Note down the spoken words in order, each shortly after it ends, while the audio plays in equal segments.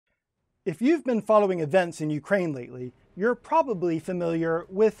If you've been following events in Ukraine lately, you're probably familiar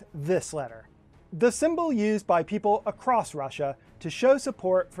with this letter. The symbol used by people across Russia to show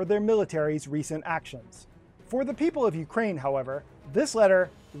support for their military's recent actions. For the people of Ukraine, however, this letter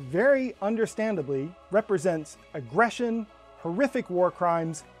very understandably represents aggression, horrific war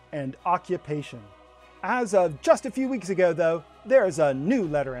crimes, and occupation. As of just a few weeks ago, though, there's a new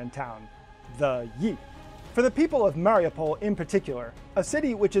letter in town, the Y. For the people of Mariupol in particular, a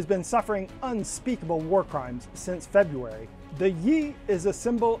city which has been suffering unspeakable war crimes since February, the Y is a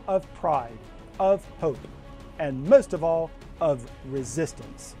symbol of pride, of hope, and most of all, of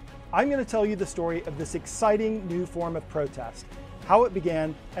resistance. I'm going to tell you the story of this exciting new form of protest, how it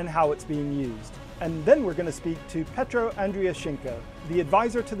began and how it's being used. And then we're going to speak to Petro Andriushchenko, the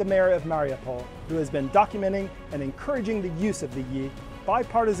advisor to the Mayor of Mariupol, who has been documenting and encouraging the use of the Y by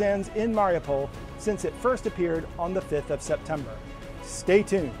partisans in Mariupol since it first appeared on the 5th of September. Stay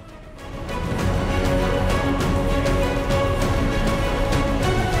tuned.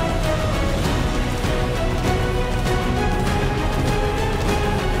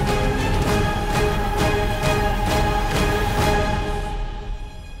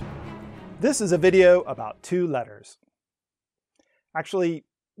 This is a video about two letters. Actually,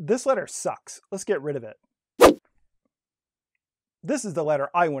 this letter sucks. Let's get rid of it. This is the letter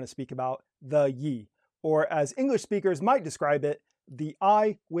I want to speak about, the Y, or as English speakers might describe it, the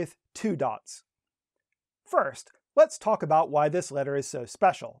I with two dots. First, let's talk about why this letter is so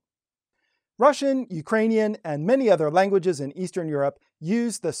special. Russian, Ukrainian, and many other languages in Eastern Europe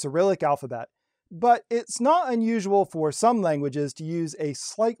use the Cyrillic alphabet, but it's not unusual for some languages to use a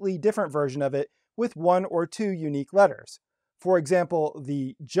slightly different version of it with one or two unique letters. For example,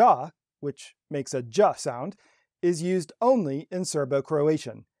 the J, which makes a J sound, is used only in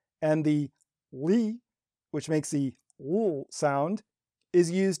Serbo-Croatian, and the Li, which makes the L sound,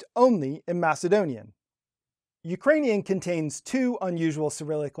 is used only in Macedonian. Ukrainian contains two unusual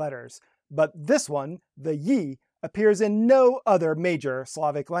Cyrillic letters, but this one, the Y, appears in no other major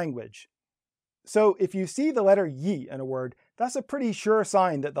Slavic language. So if you see the letter Y in a word, that's a pretty sure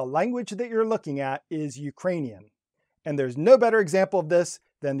sign that the language that you're looking at is Ukrainian. And there's no better example of this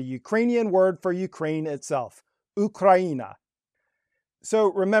than the Ukrainian word for Ukraine itself, Ukraina. So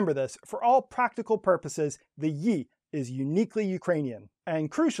remember this, for all practical purposes, the Y is uniquely Ukrainian,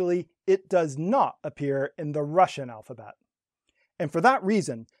 and crucially, it does not appear in the Russian alphabet. And for that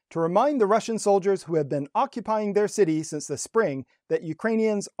reason, to remind the Russian soldiers who have been occupying their city since the spring that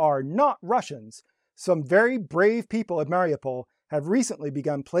Ukrainians are not Russians, some very brave people of Mariupol have recently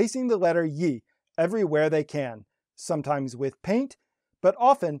begun placing the letter Y everywhere they can, sometimes with paint, but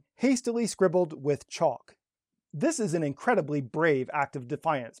often hastily scribbled with chalk. This is an incredibly brave act of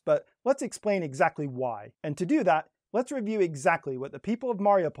defiance, but let's explain exactly why. And to do that, let's review exactly what the people of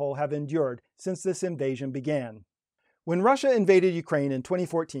Mariupol have endured since this invasion began. When Russia invaded Ukraine in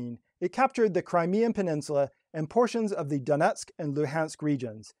 2014, it captured the Crimean Peninsula and portions of the Donetsk and Luhansk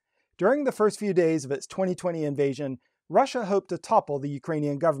regions. During the first few days of its 2020 invasion, Russia hoped to topple the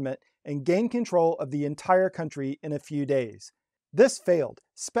Ukrainian government and gain control of the entire country in a few days. This failed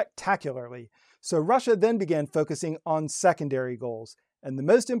spectacularly, so Russia then began focusing on secondary goals, and the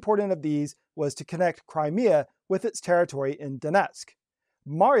most important of these was to connect Crimea with its territory in Donetsk.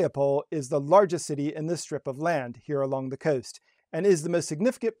 Mariupol is the largest city in this strip of land here along the coast, and is the most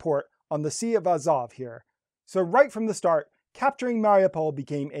significant port on the Sea of Azov here. So right from the start, capturing Mariupol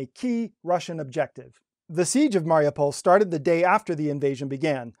became a key Russian objective. The siege of Mariupol started the day after the invasion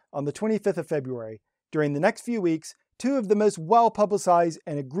began, on the 25th of February. During the next few weeks, two of the most well-publicized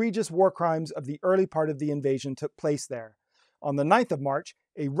and egregious war crimes of the early part of the invasion took place there. On the 9th of March,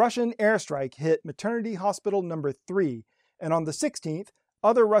 a Russian airstrike hit Maternity Hospital No. 3, and on the 16th,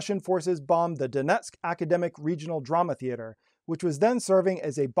 other Russian forces bombed the Donetsk Academic Regional Drama Theater, which was then serving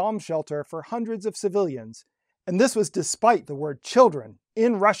as a bomb shelter for hundreds of civilians. And this was despite the word children,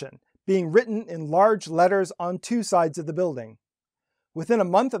 in Russian, being written in large letters on two sides of the building. Within a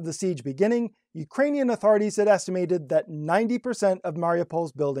month of the siege beginning, Ukrainian authorities had estimated that 90% of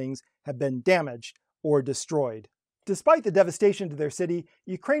Mariupol's buildings had been damaged or destroyed. Despite the devastation to their city,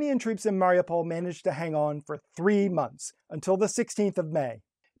 Ukrainian troops in Mariupol managed to hang on for 3 months, until the 16th of May.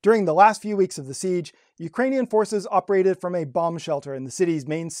 During the last few weeks of the siege, Ukrainian forces operated from a bomb shelter in the city's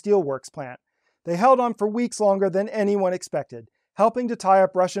main steelworks plant. They held on for weeks longer than anyone expected, helping to tie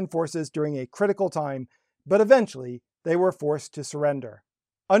up Russian forces during a critical time, but eventually they were forced to surrender.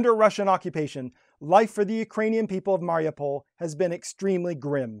 Under Russian occupation, life for the Ukrainian people of Mariupol has been extremely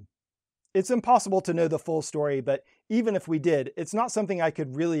grim. It's impossible to know the full story, but even if we did, it's not something I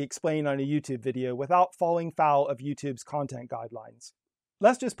could really explain on a YouTube video without falling foul of YouTube's content guidelines.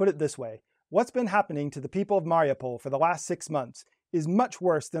 Let's just put it this way. What's been happening to the people of Mariupol for the last 6 months is much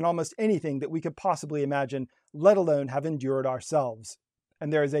worse than almost anything that we could possibly imagine, let alone have endured ourselves.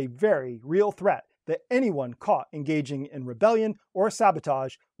 And there is a very real threat that anyone caught engaging in rebellion or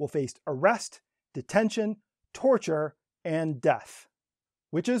sabotage will face arrest, detention, torture, and death.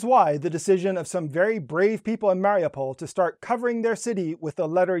 Which is why the decision of some very brave people in Mariupol to start covering their city with the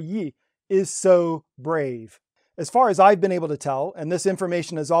letter Y is so brave. As far as I've been able to tell, and this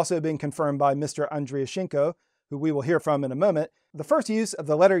information has also been confirmed by Mr. Andriushchenko, who we will hear from in a moment, the first use of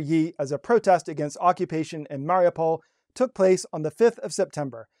the letter Y as a protest against occupation in Mariupol took place on the 5th of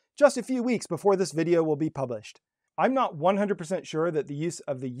September, just a few weeks before this video will be published. I'm not 100% sure that the use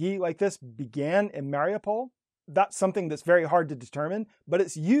of the Y like this began in Mariupol. That's something that's very hard to determine, but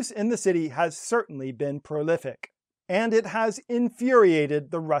its use in the city has certainly been prolific. And it has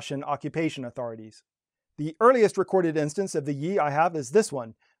infuriated the Russian occupation authorities. The earliest recorded instance of the Y I have is this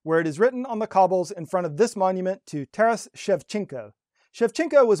one, where it is written on the cobbles in front of this monument to Taras Shevchenko.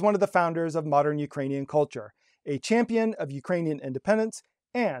 Shevchenko was one of the founders of modern Ukrainian culture, a champion of Ukrainian independence,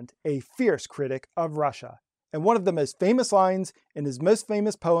 and a fierce critic of Russia. And one of the most famous lines in his most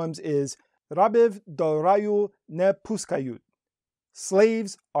famous poems is "Rabiv do raju ne puskayut."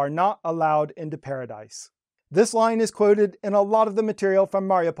 Slaves are not allowed into paradise. This line is quoted in a lot of the material from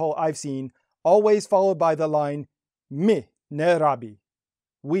Mariupol I've seen, always followed by the line, "Mi ne rabi."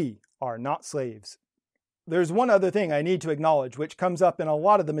 We are not slaves. There's one other thing I need to acknowledge which comes up in a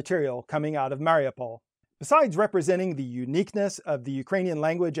lot of the material coming out of Mariupol. Besides representing the uniqueness of the Ukrainian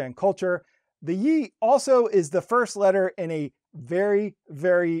language and culture, the Y also is the first letter in a very,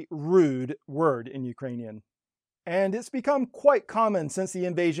 very rude word in Ukrainian. And it's become quite common since the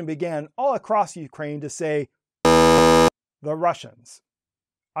invasion began all across Ukraine to say, the Russians.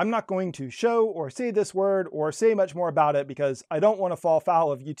 I'm not going to show or say this word or say much more about it because I don't want to fall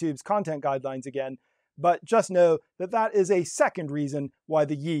foul of YouTube's content guidelines again, but just know that that is a second reason why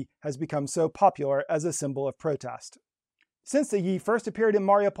the Y has become so popular as a symbol of protest. Since the Y first appeared in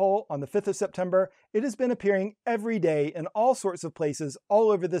Mariupol on the 5th of September, it has been appearing every day in all sorts of places all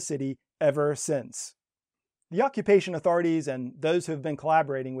over the city ever since. The occupation authorities and those who have been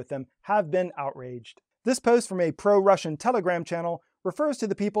collaborating with them have been outraged. This post from a pro-Russian Telegram channel refers to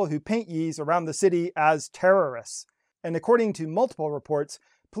the people who paint Ys around the city as terrorists. And according to multiple reports,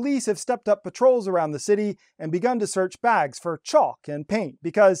 police have stepped up patrols around the city and begun to search bags for chalk and paint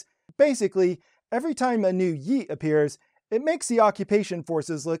because, basically, every time a new Y appears, it makes the occupation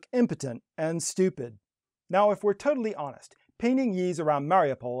forces look impotent and stupid. Now, if we're totally honest, painting Ys around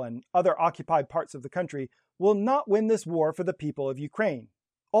Mariupol and other occupied parts of the country will not win this war for the people of Ukraine.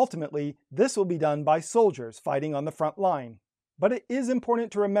 Ultimately, this will be done by soldiers fighting on the front line. But it is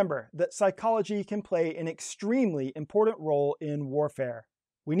important to remember that psychology can play an extremely important role in warfare.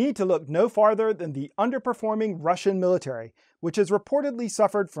 We need to look no farther than the underperforming Russian military, which has reportedly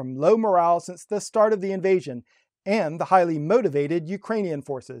suffered from low morale since the start of the invasion, and the highly motivated Ukrainian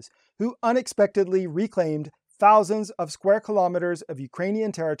forces, who unexpectedly reclaimed thousands of square kilometers of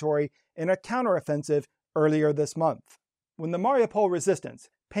Ukrainian territory in a counteroffensive earlier this month. When the Mariupol resistance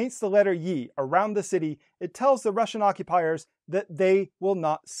paints the letter Y around the city, it tells the Russian occupiers that they will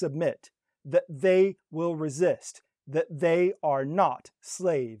not submit, that they will resist, that they are not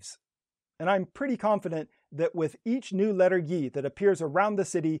slaves. And I'm pretty confident that with each new letter Y that appears around the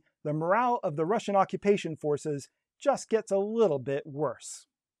city, the morale of the Russian occupation forces just gets a little bit worse.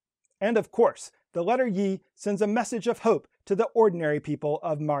 And of course, the letter Y sends a message of hope to the ordinary people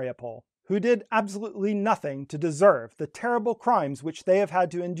of Mariupol, who did absolutely nothing to deserve the terrible crimes which they have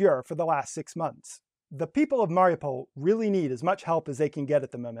had to endure for the last 6 months. The people of Mariupol really need as much help as they can get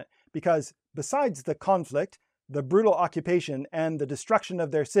at the moment, because besides the conflict, the brutal occupation, and the destruction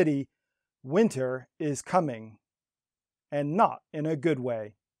of their city, winter is coming. And not in a good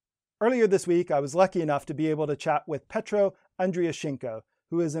way. Earlier this week, I was lucky enough to be able to chat with Petro Andriushchenko,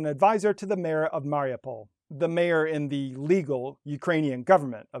 who is an advisor to the mayor of Mariupol. The mayor in the legal Ukrainian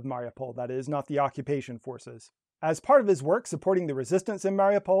government of Mariupol, that is, not the occupation forces. As part of his work supporting the resistance in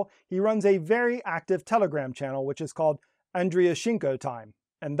Mariupol, he runs a very active Telegram channel which is called Andriushchenko Time.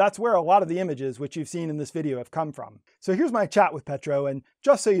 And that's where a lot of the images which you've seen in this video have come from. So here's my chat with Petro, and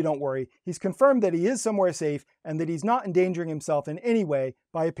just so you don't worry, he's confirmed that he is somewhere safe and that he's not endangering himself in any way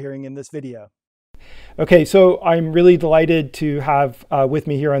by appearing in this video. Okay, so I'm really delighted to have with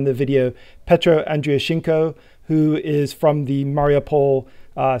me here on the video Petro Andriushchenko, who is from the Mariupol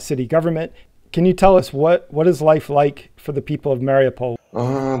city government. Can you tell us what is life like for the people of Mariupol?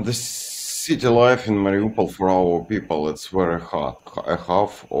 The city life in Mariupol for our people, it's very hard. A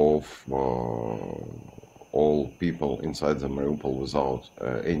half of all people inside the Mariupol without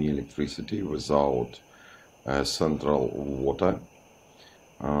any electricity, without central water.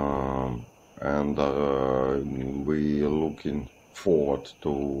 And we are looking forward to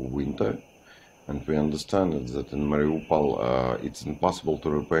winter, and we understand that in Mariupol it's impossible to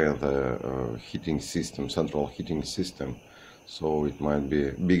repair the heating system, central heating system, so it might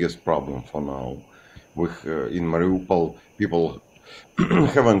be biggest problem for now. In Mariupol, people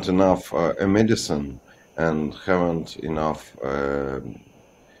haven't enough medicine and haven't enough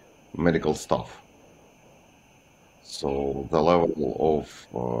medical staff. So the level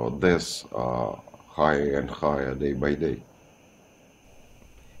of deaths are higher and higher day by day.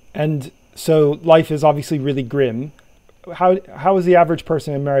 And so life is obviously really grim. How is the average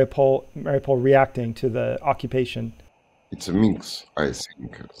person in Mariupol reacting to the occupation? It's a mix, I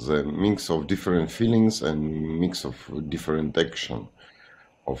think. The mix of different feelings and mix of different action.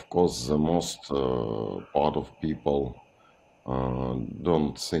 Of course, the most part of people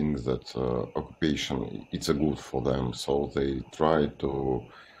don't think that occupation it's a good for them, so they try to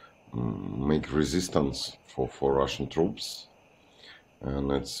make resistance for Russian troops,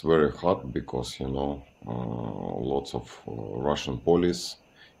 and it's very hard because lots of Russian police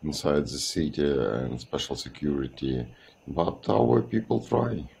inside the city and special security, but our people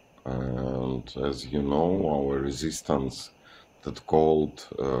try, and as you know, our resistance that called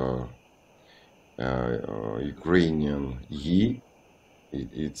Ukrainian Yi.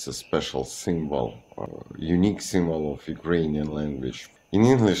 It's a special symbol, unique symbol of Ukrainian language. In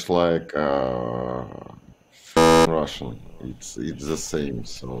English, like Russian, it's the same.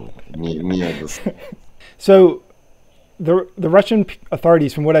 So near the same. So the Russian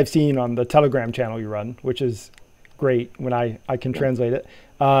authorities, from what I've seen on the Telegram channel you run, which is great when I can translate it,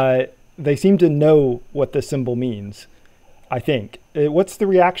 they seem to know what the symbol means. I think. What's the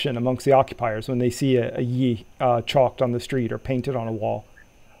reaction amongst the occupiers when they see a Yi chalked on the street or painted on a wall?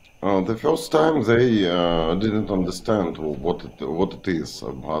 The first time they didn't understand what it is,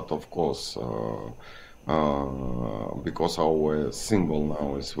 but of course, because our symbol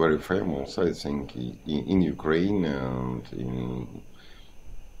now is very famous, I think in Ukraine and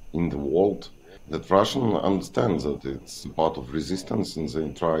in the world, that Russian understands that it's part of resistance, and they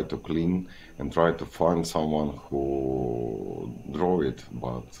try to clean and try to find someone who draw it,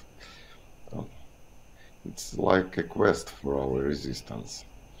 but it's like a quest for our resistance.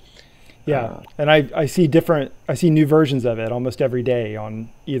 Yeah, and I see new versions of it almost every day on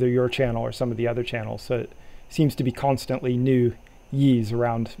either your channel or some of the other channels. So it seems to be constantly new Yis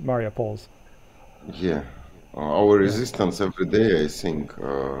around Mariupol's. Yeah, our resistance every day, I think,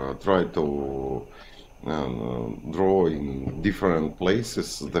 try to draw in different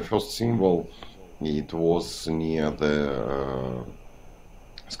places. The first symbol, it was near the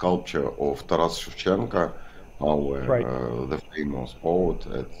sculpture of Taras Shevchenko, the famous poet.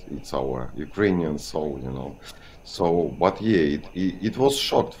 It's our Ukrainian soul, So, but yeah, it was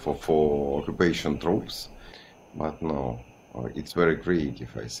shocked for occupation troops, but no, it's very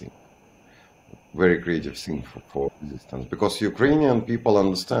creative, I think. Very creative thing for resistance, because Ukrainian people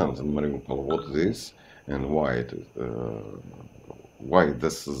understand in Mariupol what it is and why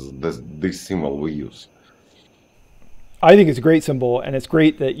this symbol we use. I think it's a great symbol, and it's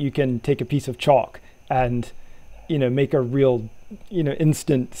great that you can take a piece of chalk and make a real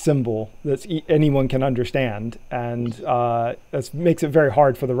instant symbol that anyone can understand, and that makes it very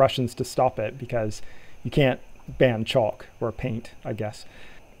hard for the Russians to stop it, because you can't ban chalk or paint, I guess.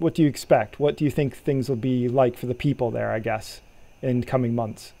 What do you expect? What do you think things will be like for the people there, I guess, in coming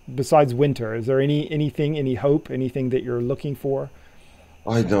months? Besides winter, is there any hope, anything that you're looking for?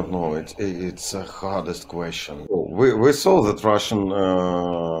 I don't know. It's the hardest question. We saw that Russian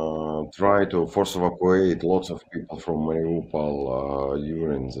try to force evacuate lots of people from Mariupol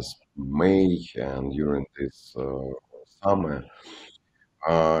during this May and during this summer.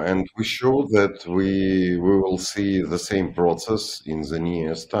 And we show that we will see the same process in the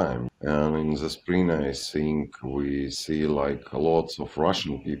nearest time. And in the spring, I think we see like lots of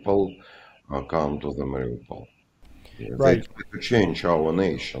Russian people come to the Mariupol. Right. They try to change our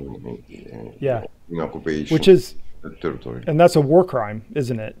nation in occupation which is territory. And that's a war crime,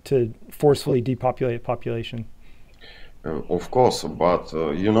 isn't it, to forcefully depopulate population? Of course, but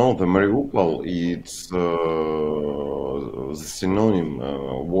the Mariupol, it's the synonym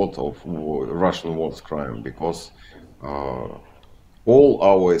word of Russian war crime, because all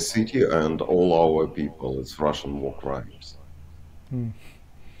our city and all our people, it's Russian war crimes.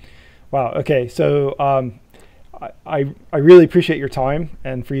 Wow. Okay. So I really appreciate your time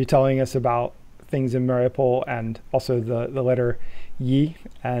and for you telling us about things in Mariupol, and also the letter Yi,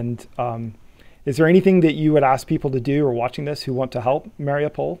 and Is there anything that you would ask people to do or watching this who want to help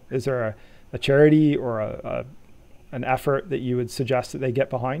Mariupol? Is there a charity or an effort that you would suggest that they get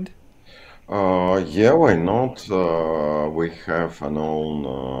behind? Yeah, why not? We have an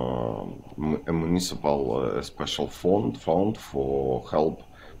own a municipal special fund for help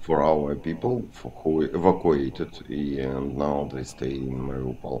for our people who evacuated and now they stay in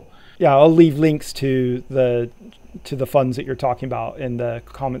Mariupol. Yeah, I'll leave links to the funds that you're talking about in the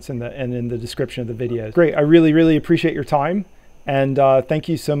comments and in the description of the video. Great, I really appreciate your time, and thank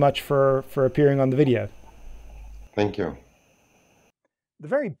you so much for appearing on the video. Thank you. The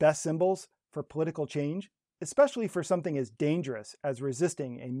very best symbols for political change, especially for something as dangerous as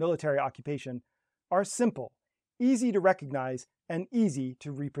resisting a military occupation, are simple, easy to recognize, and easy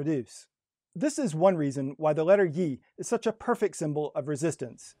to reproduce. This is one reason why the letter Y is such a perfect symbol of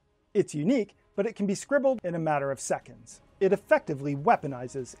resistance. It's unique, but it can be scribbled in a matter of seconds. It effectively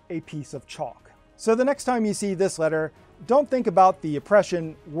weaponizes a piece of chalk. So the next time you see this letter, don't think about the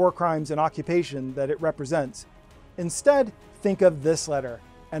oppression, war crimes, and occupation that it represents. Instead, think of this letter,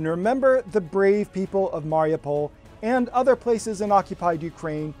 and remember the brave people of Mariupol and other places in occupied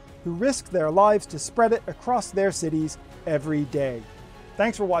Ukraine who risked their lives to spread it across their cities every day.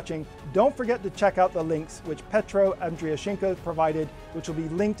 Thanks for watching. Don't forget to check out the links which Petro Andriushchenko provided, which will be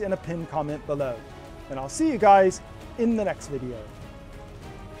linked in a pinned comment below. And I'll see you guys in the next video.